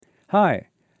Hi,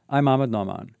 I'm Ahmed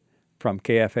Nauman. From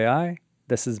KFAI,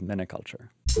 this is Miniculture.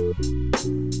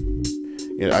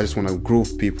 I just want to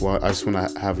groove people. I just want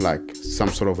to have like some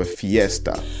sort of a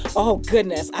fiesta. Oh,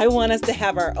 goodness. I want us to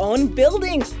have our own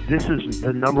building. This is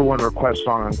the number one request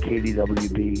song on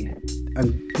KDWB.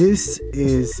 And this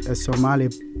is a Somali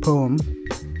poem.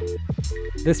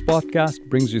 This podcast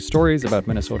brings you stories about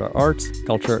Minnesota arts,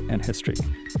 culture, and history.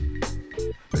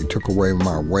 They took away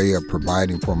my way of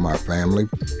providing for my family.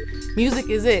 Music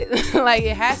is it. Like,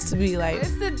 it has to be like,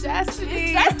 it's the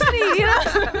destiny. It's destiny, you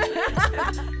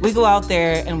know? We go out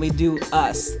there and we do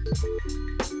us.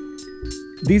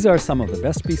 These are some of the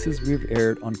best pieces we've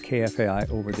aired on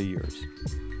KFAI over the years.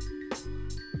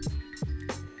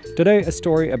 Today, a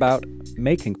story about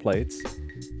making plates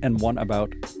and one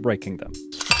about breaking them.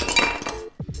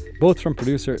 Both from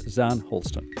producer Zan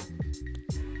Holston.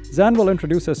 Zan will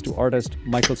introduce us to artist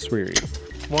Michael Sweary.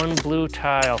 One blue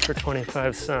tile for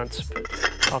 25 cents, but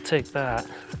I'll take that.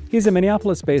 He's a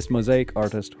Minneapolis-based mosaic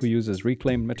artist who uses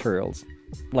reclaimed materials,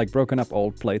 like broken up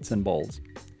old plates and bowls,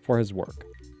 for his work.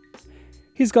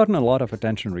 He's gotten a lot of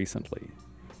attention recently,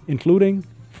 including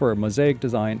for a mosaic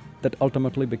design that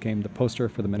ultimately became the poster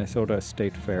for the Minnesota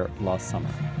State Fair last summer.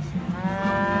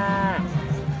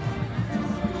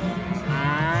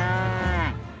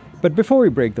 But before we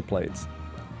break the plates,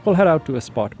 we'll head out to a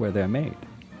spot where they're made.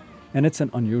 And it's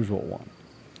an unusual one.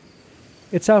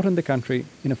 It's out in the country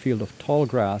in a field of tall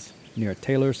grass near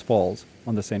Taylor's Falls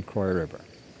on the St. Croix River.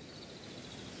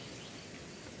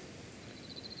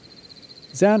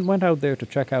 Zan went out there to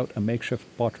check out a makeshift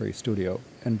pottery studio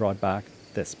and brought back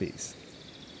this piece.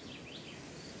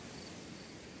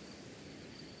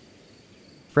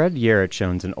 Fred Yarich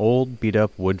owns an old,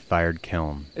 beat-up wood-fired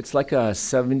kiln. It's like a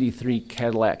 73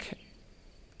 Cadillac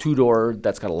two-door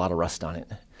that's got a lot of rust on it.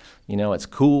 You know, it's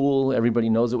cool, everybody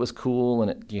knows it was cool,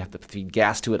 and you have to feed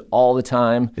gas to it all the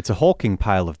time. It's a hulking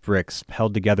pile of bricks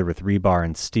held together with rebar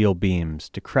and steel beams,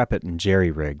 decrepit and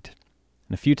jerry-rigged.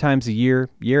 And a few times a year,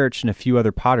 Yarich and a few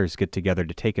other potters get together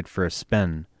to take it for a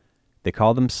spin. They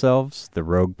call themselves the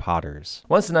Rogue Potters.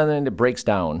 Once in another, it breaks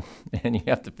down, and you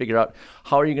have to figure out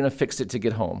how are you going to fix it to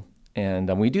get home. And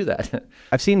we do that.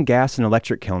 I've seen gas and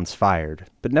electric kilns fired,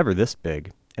 but never this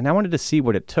big. And I wanted to see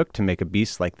what it took to make a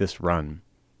beast like this run.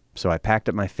 So I packed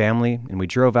up my family, and we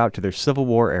drove out to their Civil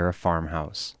War-era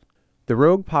farmhouse. The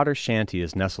Rogue Potter Shanty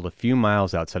is nestled a few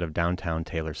miles outside of downtown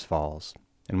Taylor's Falls.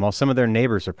 And while some of their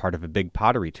neighbors are part of a big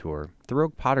pottery tour, the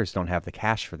Rogue Potters don't have the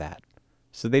cash for that.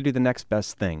 So they do the next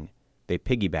best thing. They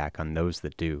piggyback on those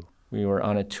that do. We were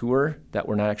on a tour that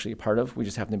we're not actually a part of. We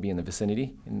just happened to be in the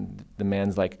vicinity. And the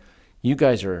man's like, you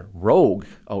guys are rogue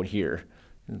out here.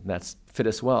 And that's fit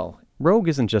us well. Rogue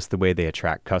isn't just the way they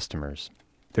attract customers.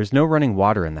 There's no running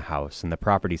water in the house, and the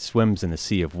property swims in a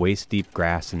sea of waist-deep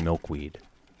grass and milkweed.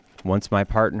 Once my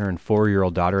partner and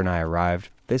 4-year-old daughter and I arrived,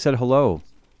 they said hello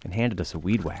and handed us a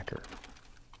weed whacker.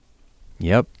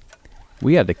 Yep,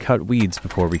 we had to cut weeds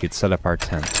before we could set up our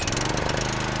tent.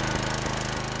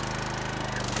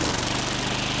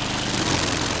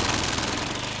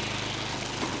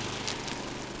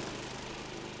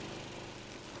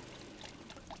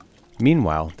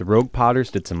 Meanwhile, the Rogue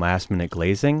Potters did some last-minute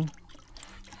glazing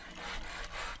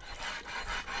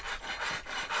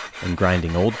and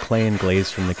grinding old clay and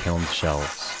glaze from the kiln's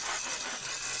shelves.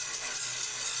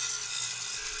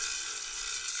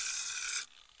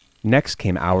 Next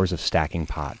came hours of stacking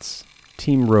pots.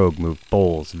 Team Rogue moved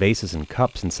bowls, vases, and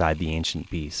cups inside the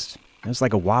ancient beast. It was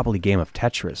like a wobbly game of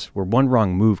Tetris, where one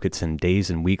wrong move could send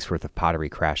days and weeks' worth of pottery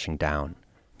crashing down.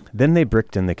 Then they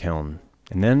bricked in the kiln.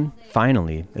 And then,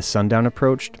 finally, as sundown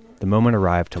approached, the moment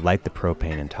arrived to light the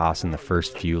propane and toss in the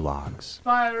first few logs.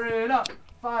 Fire it up!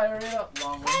 Fire it up!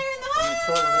 Long way.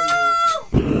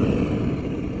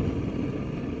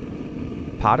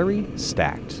 Pottery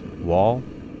stacked, wall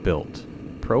built,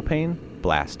 propane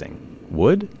blasting,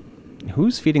 wood?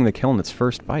 Who's feeding the kiln its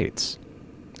first bites?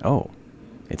 Oh,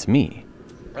 it's me.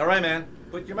 All right, man.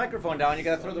 Put your microphone down. You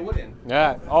gotta throw the wood in.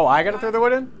 Yeah. Oh, I gotta throw the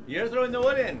wood in? You're throwing the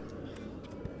wood in.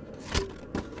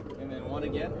 And then one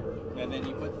again. And then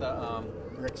you put the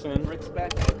bricks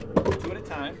back in. 2 at a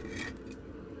time.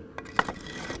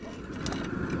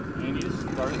 And you just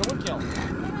start the wood kiln.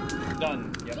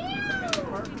 Done. Yep. You put them in the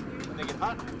part. When they get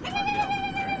hot, time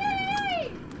to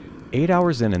go. 8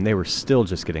 hours in and they were still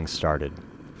just getting started.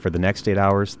 For the next 8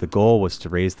 hours, the goal was to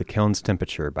raise the kiln's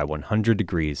temperature by 100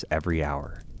 degrees every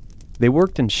hour. They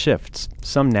worked in shifts,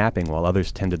 some napping while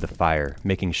others tended the fire,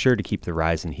 making sure to keep the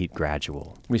rise in heat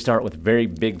gradual. We start with very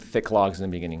big, thick logs in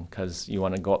the beginning because you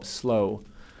want to go up slow.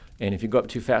 And if you go up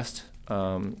too fast,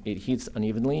 it heats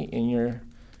unevenly in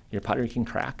your pottery can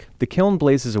crack. The kiln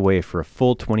blazes away for a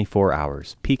full 24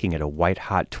 hours, peaking at a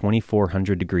white-hot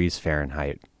 2,400 degrees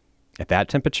Fahrenheit. At that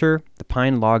temperature, the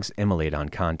pine logs immolate on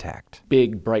contact.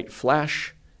 Big, bright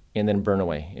flash, and then burn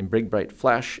away. And big, bright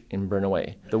flash, and burn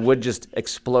away. The wood just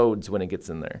explodes when it gets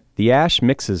in there. The ash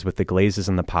mixes with the glazes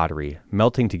in the pottery,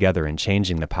 melting together and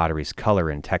changing the pottery's color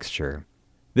and texture.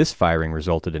 This firing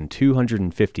resulted in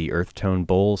 250 earth-tone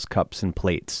bowls, cups, and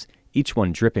plates, each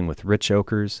one dripping with rich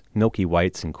ochres, milky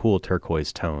whites, and cool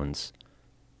turquoise tones.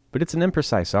 But it's an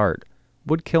imprecise art.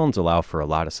 Wood kilns allow for a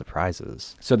lot of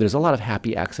surprises. So there's a lot of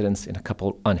happy accidents and a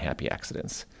couple unhappy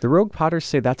accidents. The rogue potters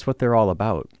say that's what they're all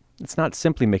about. It's not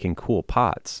simply making cool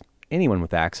pots. Anyone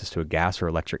with access to a gas or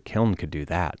electric kiln could do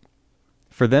that.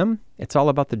 For them, it's all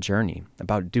about the journey,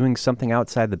 about doing something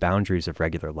outside the boundaries of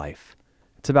regular life.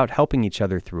 It's about helping each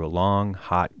other through a long,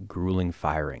 hot, grueling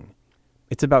firing.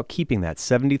 It's about keeping that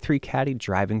 73 caddy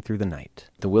driving through the night.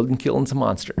 The Wilden Kiln's a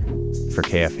monster. For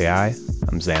KFAI,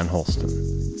 I'm Zan Holston.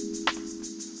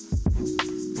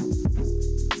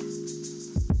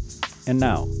 And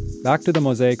now, back to the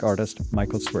mosaic artist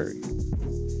Michael Swery.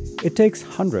 It takes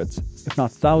hundreds, if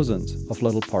not thousands, of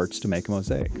little parts to make a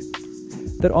mosaic.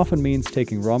 That often means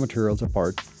taking raw materials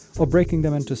apart or breaking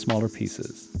them into smaller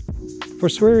pieces. For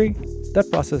Swery,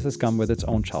 that process has come with its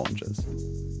own challenges.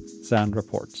 Zan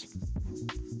reports.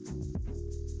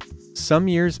 Some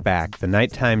years back, the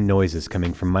nighttime noises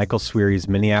coming from Michael Swery's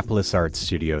Minneapolis art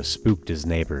studio spooked his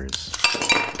neighbors.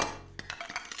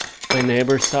 My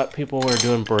neighbors thought people were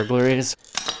doing burglaries.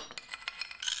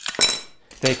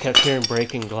 They kept hearing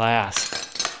breaking glass.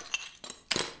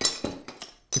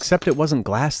 Except it wasn't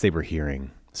glass they were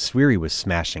hearing. Swery was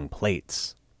smashing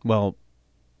plates. Well,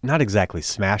 not exactly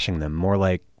smashing them, more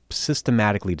like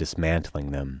systematically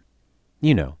dismantling them.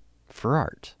 You know, for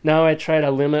art. Now I try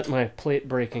to limit my plate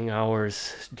breaking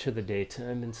hours to the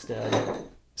daytime instead.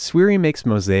 Swery makes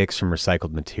mosaics from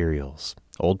recycled materials.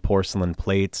 Old porcelain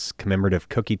plates, commemorative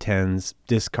cookie tins,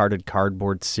 discarded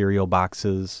cardboard cereal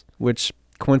boxes, which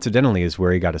coincidentally is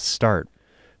where he got his start.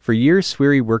 For years,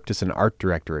 Swery worked as an art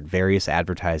director at various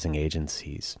advertising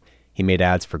agencies. He made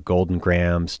ads for Golden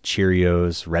Grams,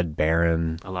 Cheerios, Red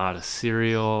Baron. A lot of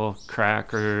cereal,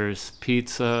 crackers,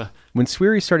 pizza. When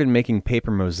Swery started making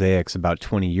paper mosaics about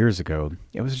 20 years ago,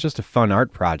 it was just a fun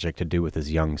art project to do with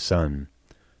his young son.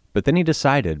 But then he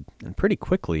decided, and pretty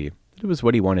quickly, that it was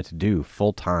what he wanted to do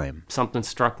full-time. Something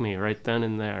struck me right then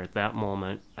and there at that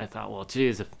moment. I thought, well,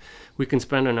 geez, if we can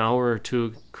spend an hour or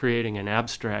two creating an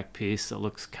abstract piece that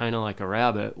looks kind of like a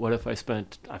rabbit, what if I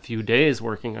spent a few days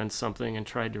working on something and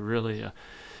tried to really,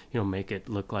 make it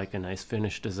look like a nice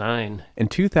finished design? In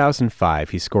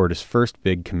 2005, he scored his first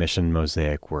big commissioned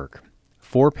mosaic work.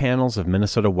 4 panels of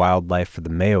Minnesota wildlife for the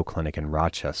Mayo Clinic in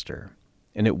Rochester.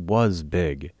 And it was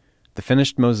big. The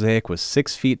finished mosaic was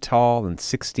 6 feet tall and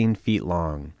 16 feet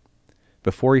long.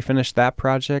 Before he finished that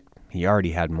project, he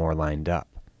already had more lined up.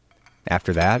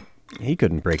 After that, he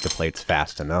couldn't break the plates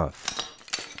fast enough.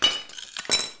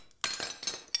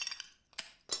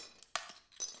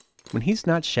 When he's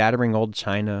not shattering old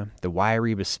china, the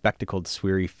wiry, bespectacled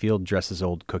Swery field dresses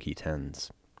old cookie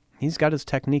tins. He's got his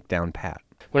technique down pat.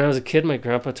 When I was a kid, my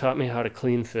grandpa taught me how to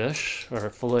clean fish or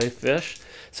fillet fish.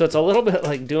 So it's a little bit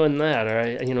like doing that.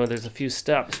 Or there's a few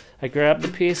steps. I grab the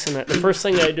piece, and the first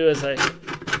thing I do is I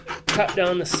cut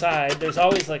down the side. There's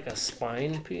always like a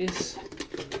spine piece,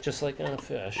 just like on a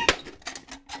fish.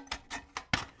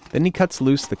 Then he cuts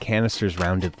loose the canister's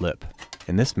rounded lip.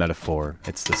 In this metaphor,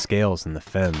 it's the scales and the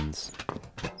fins.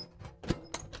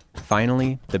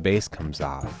 Finally, the base comes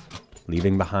off,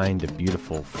 leaving behind a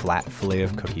beautiful flat fillet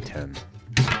of cookie tin.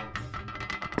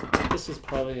 This is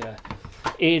probably a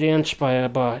 8-inch by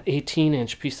about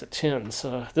 18-inch piece of tin,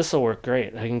 so this will work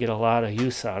great. I can get a lot of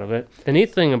use out of it. The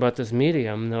neat thing about this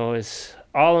medium, though, is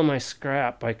all of my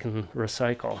scrap I can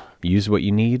recycle. Use what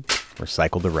you need,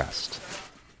 recycle the rest.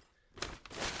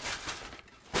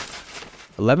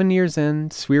 11 years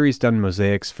in, Swery's done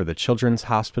mosaics for the Children's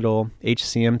Hospital,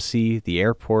 HCMC, the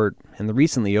airport, and the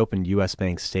recently opened U.S.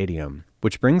 Bank Stadium,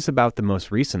 which brings about the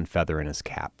most recent feather in his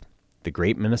cap, the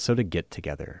Great Minnesota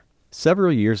Get-Together.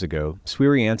 Several years ago,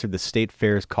 Swery answered the State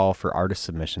Fair's call for artist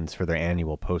submissions for their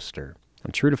annual poster.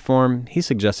 And true to form, he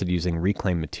suggested using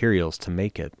reclaimed materials to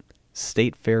make it.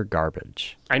 State Fair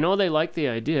garbage. I know they liked the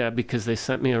idea because they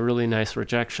sent me a really nice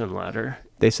rejection letter.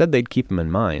 They said they'd keep him in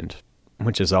mind,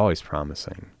 which is always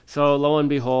promising. So lo and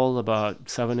behold, about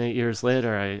 7-8 years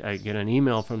later, I get an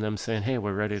email from them saying, hey,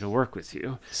 we're ready to work with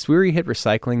you. Swery hit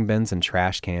recycling bins and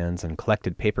trash cans and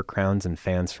collected paper crowns and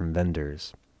fans from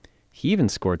vendors. He even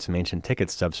scored some ancient ticket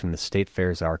stubs from the State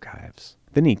Fair's archives.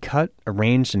 Then he cut,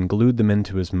 arranged, and glued them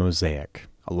into his mosaic,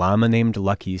 A llama named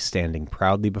Lucky standing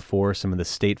proudly before some of the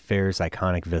state fair's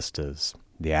iconic vistas,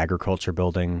 the agriculture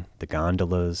building, the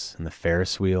gondolas, and the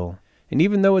Ferris wheel. And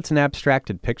even though it's an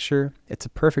abstracted picture, it's a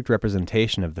perfect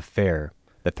representation of the fair.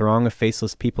 The throng of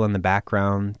faceless people in the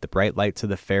background, the bright lights of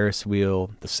the Ferris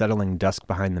wheel, the settling dusk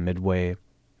behind the midway.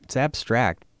 It's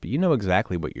abstract, but you know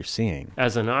exactly what you're seeing.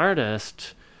 As an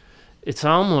artist, it's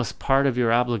almost part of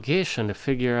your obligation to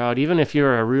figure out, even if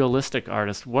you're a realistic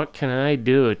artist, what can I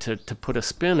do to put a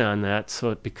spin on that so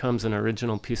it becomes an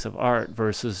original piece of art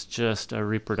versus just a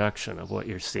reproduction of what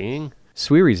you're seeing?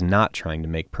 Swiri's not trying to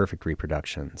make perfect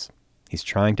reproductions. He's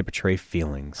trying to portray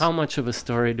feelings. How much of a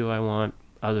story do I want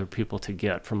other people to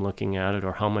get from looking at it,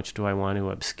 or how much do I want to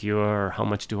obscure, or how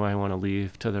much do I want to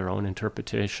leave to their own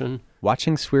interpretation?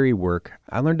 Watching Swiri work,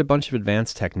 I learned a bunch of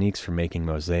advanced techniques for making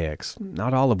mosaics,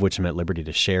 not all of which I'm at liberty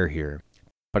to share here.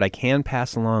 But I can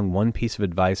pass along one piece of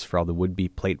advice for all the would-be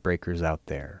plate breakers out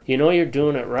there. You know you're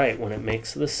doing it right when it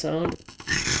makes this sound.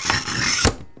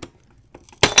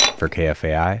 For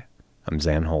KFAI, I'm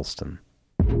Zan Holston.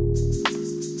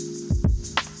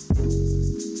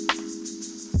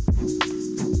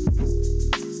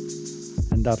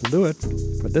 And that'll do it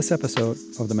for this episode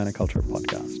of the Miniculture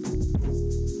Podcast.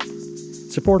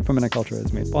 Support for Miniculture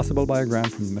is made possible by a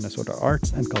grant from the Minnesota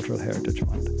Arts and Cultural Heritage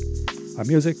Fund. Our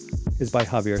music is by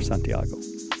Javier Santiago.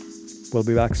 We'll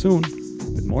be back soon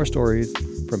with more stories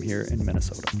from here in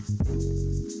Minnesota.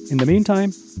 In the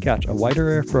meantime, catch a wider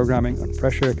array of programming on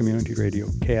Fresh Air Community Radio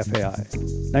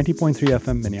KFAI, 90.3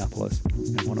 FM Minneapolis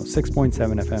and 106.7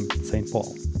 FM St.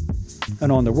 Paul,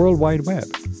 and on the World Wide Web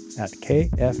at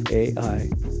kfai.org.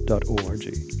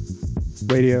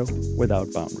 Radio without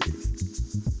boundaries.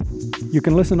 You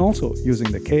can listen also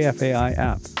using the KFAI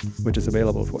app, which is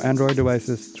available for Android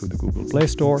devices through the Google Play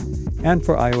Store and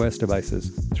for iOS devices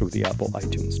through the Apple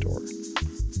iTunes Store.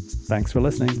 Thanks for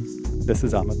listening. This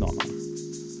is Ahmed Nauman.